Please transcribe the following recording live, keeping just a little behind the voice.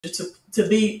to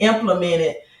be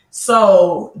implemented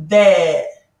so that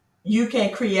you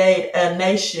can create a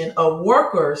nation of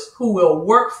workers who will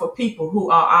work for people who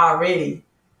are already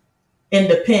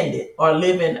independent or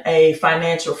living a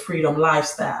financial freedom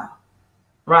lifestyle,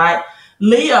 right?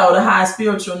 Leo, the high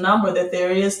spiritual number that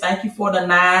there is. Thank you for the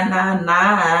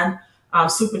 999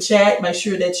 super chat. Make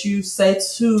sure that you say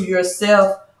to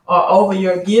yourself or over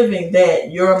your giving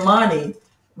that your money,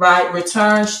 right,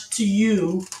 returns to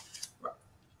you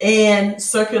in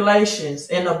circulations,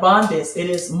 in abundance. It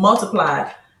is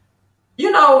multiplied.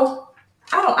 You know,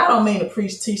 I don't mean to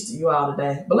teach to you all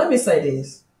today, but let me say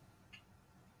this.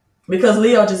 Because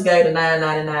Leo just gave the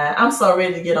 999. I'm so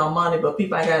ready to get on money, but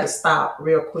people, I gotta stop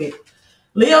real quick.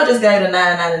 Leo just gave the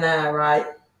 999, right?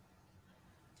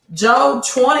 Job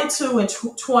 22 and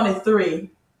 23,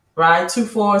 right? 2,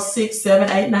 4, 6, 7,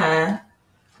 8, 9.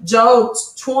 Job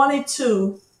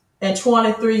 22 and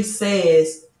 23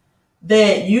 says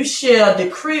that you shall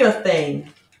decree a thing.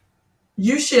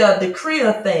 You shall decree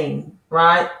a thing,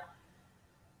 right?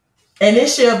 And it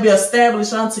shall be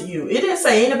established unto you. It didn't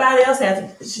say anybody else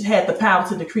had the power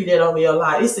to decree that over your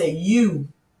life. It said you.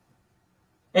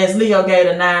 As Leo gave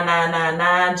the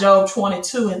 9999, Job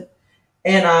 22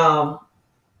 and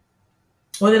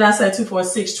what did I say? 2, 4,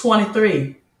 6,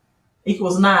 23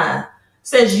 equals 9.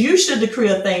 Says you should decree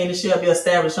a thing and it shall be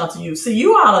established unto you. See,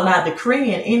 you all are not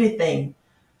decreeing anything.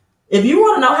 If you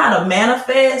want to know how to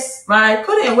manifest, right,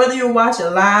 put in whether you're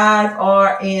watching live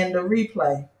or in the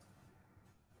replay.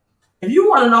 If you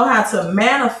want to know how to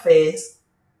manifest,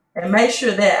 and make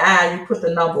sure that you put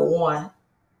the number 1,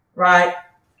 right?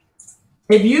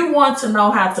 If you want to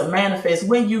know how to manifest,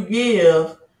 when you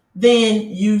give, then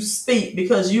you speak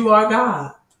because you are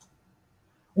God.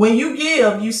 When you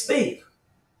give, you speak.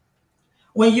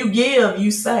 When you give,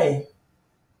 you say.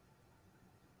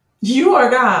 You are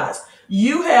God's.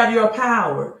 You have your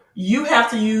power. You have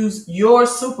to use your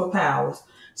superpowers.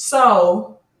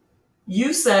 So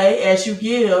you say as you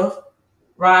give,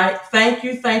 right? Thank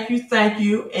you, thank you, thank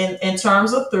you. In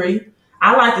terms of 3,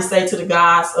 I like to say to the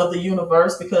gods of the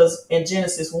universe, because in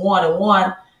Genesis 1 and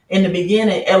 1, in the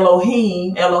beginning,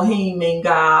 Elohim mean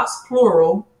gods,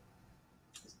 plural,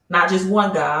 not just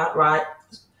one God, right?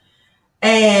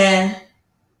 And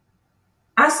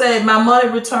I say my money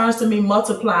returns to me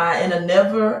multiplied in a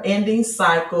never-ending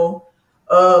cycle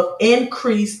of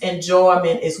increased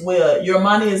enjoyment as well. Your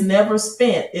money is never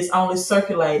spent. It's only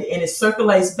circulated, and it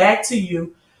circulates back to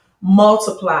you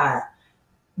multiplied.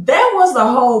 That was the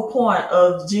whole point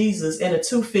of Jesus and the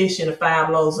 2 fish and the 5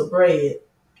 loaves of bread.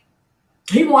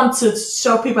 He wanted to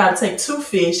show people how to take 2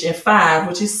 fish and 5,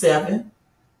 which is 7,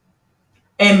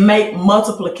 and make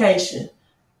multiplication.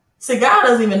 See, God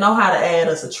doesn't even know how to add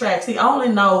or subtract. He only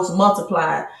knows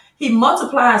multiply. He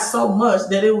multiplied so much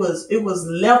that it was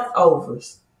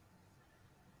leftovers.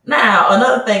 Now,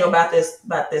 another thing about this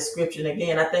scripture, and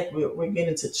again, I think we're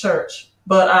getting to church,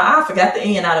 but I forgot the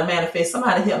end out of manifest.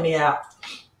 Somebody help me out.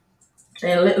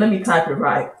 And let me type it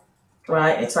right,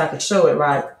 and so I can show it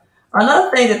right.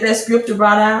 Another thing that scripture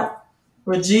brought out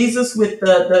with Jesus with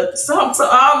Max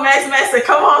said,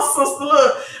 come on,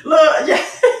 sister, look, yeah.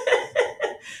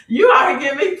 You are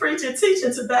giving me preaching,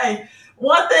 teaching today.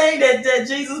 One thing that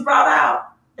Jesus brought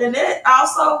out, and that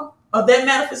also of that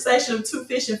manifestation of 2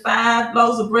 fish and 5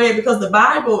 loaves of bread, because the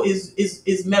Bible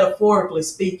is metaphorically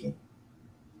speaking,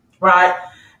 right?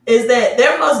 Is that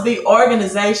there must be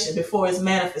organization before its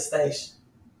manifestation.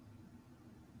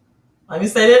 Let me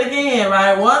say that again,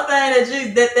 right? One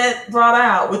thing that brought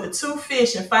out with the 2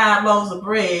 fish and 5 loaves of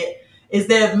bread is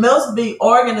there must be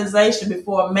organization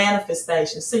before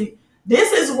manifestation. See,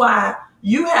 this is why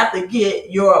you have to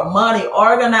get your money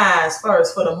organized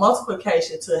first for the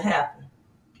multiplication to happen.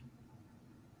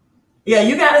 Yeah,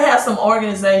 you got to have some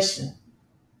organization.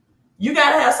 You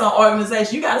got to have some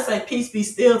organization. You got to say peace be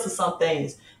still to some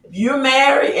things. If you're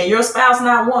married and your spouse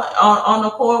not on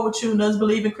accord with you and doesn't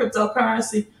believe in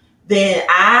cryptocurrency, then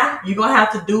you're going to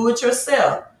have to do it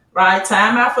yourself, right?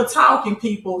 Time out for talking,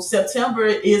 people. September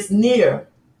is near.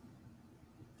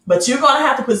 But you're going to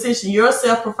have to position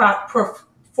yourself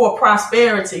for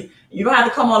prosperity. You're going to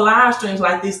have to come on live streams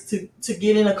like this to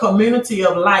get in a community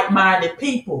of like-minded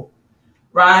people,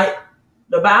 right?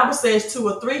 The Bible says 2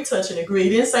 or 3 touch and agree. It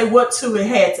didn't say what 2 it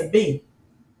had to be.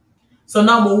 So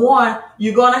number 1,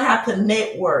 you're going to have to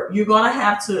network. You're going to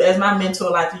have to, as my mentor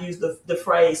likes to use the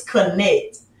phrase,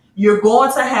 connect. You're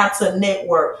going to have to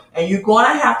network, and you're going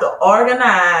to have to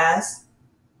organize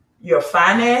your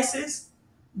finances.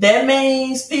 That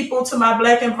means people to my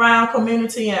Black and brown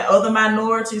community and other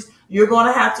minorities, you're going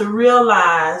to have to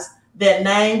realize that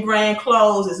name brand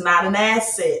clothes is not an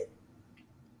asset.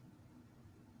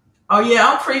 Oh yeah,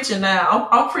 I'm preaching now.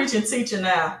 I'm preaching, teaching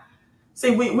now.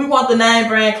 See, we want the name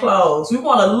brand clothes. We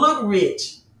want to look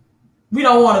rich. We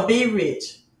don't want to be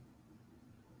rich.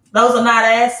 Those are not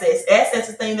assets. Assets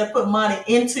are things that put money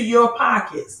into your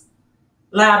pockets.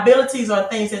 Liabilities are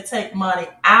things that take money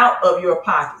out of your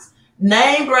pockets.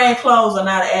 Name brand clothes are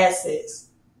not assets,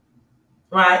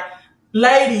 right?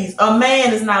 Ladies, a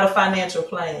man is not a financial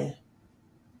plan.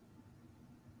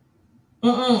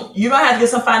 You don't have to get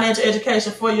some financial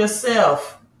education for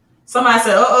yourself. Somebody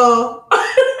said, uh-oh.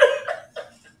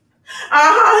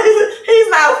 He's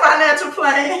not a financial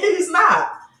plan. He's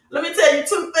not. Let me tell you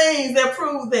two things that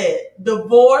prove that.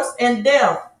 Divorce and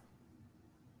death.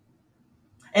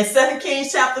 In 2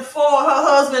 Kings chapter 4, her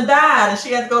husband died and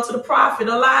she had to go to the prophet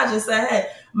Elijah and say, hey,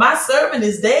 my servant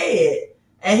is dead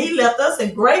and he left us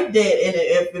in great debt. And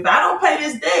if I don't pay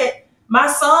this debt, my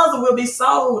sons will be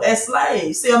sold as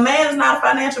slaves. See, a man is not a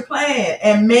financial plan,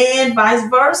 and men vice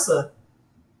versa.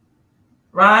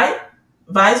 Right?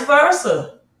 Vice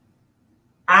versa.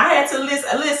 I had to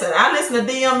listen. I listened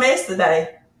to DMX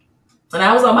today. And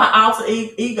I was on my alter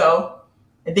ego.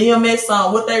 And DMX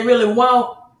song, What They Really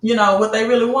Want, what they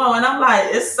really want. And I'm like,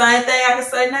 it's the same thing I can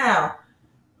say now.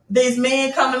 These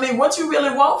men come to me, what you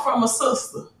really want from a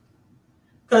sister?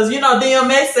 Because,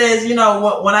 DMX says, when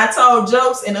I told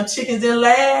jokes and them chickens didn't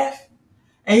laugh,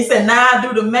 and he said, now I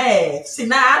do the math. See,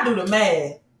 now I do the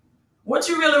math. What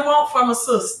you really want from a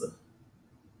sister?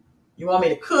 You want me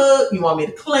to cook? You want me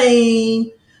to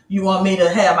clean? You want me to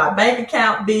have my bank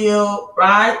account built,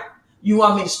 right? You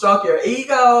want me to stroke your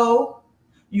ego?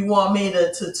 You want me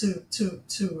to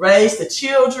raise the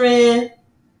children,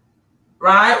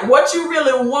 right? What you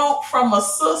really want from a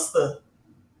sister?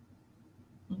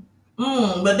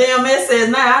 But DMS says,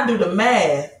 now I do the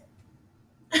math.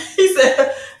 He said,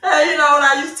 hey, when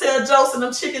I used to tell jokes and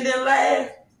them chicken didn't laugh.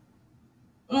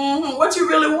 What you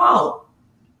really want?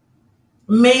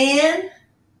 Men,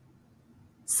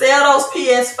 sell those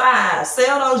PS5s,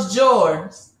 sell those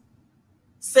Jordans,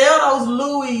 sell those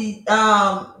Louis,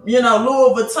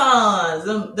 Louis Vuittons,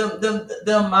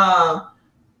 them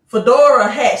fedora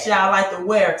hats y'all like to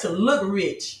wear to look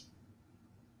rich.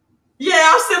 Yeah,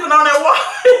 I'm sipping on that water.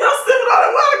 I'm sipping on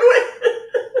that water.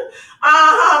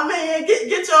 Man,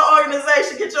 get your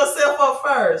organization, get yourself up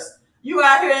first. You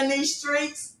out here in these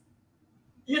streets,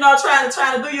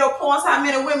 trying to do your points. How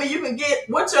many women you can get?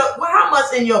 How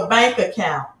much in your bank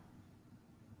account?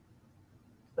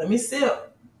 Let me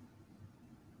sip.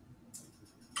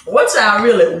 What y'all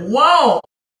really want?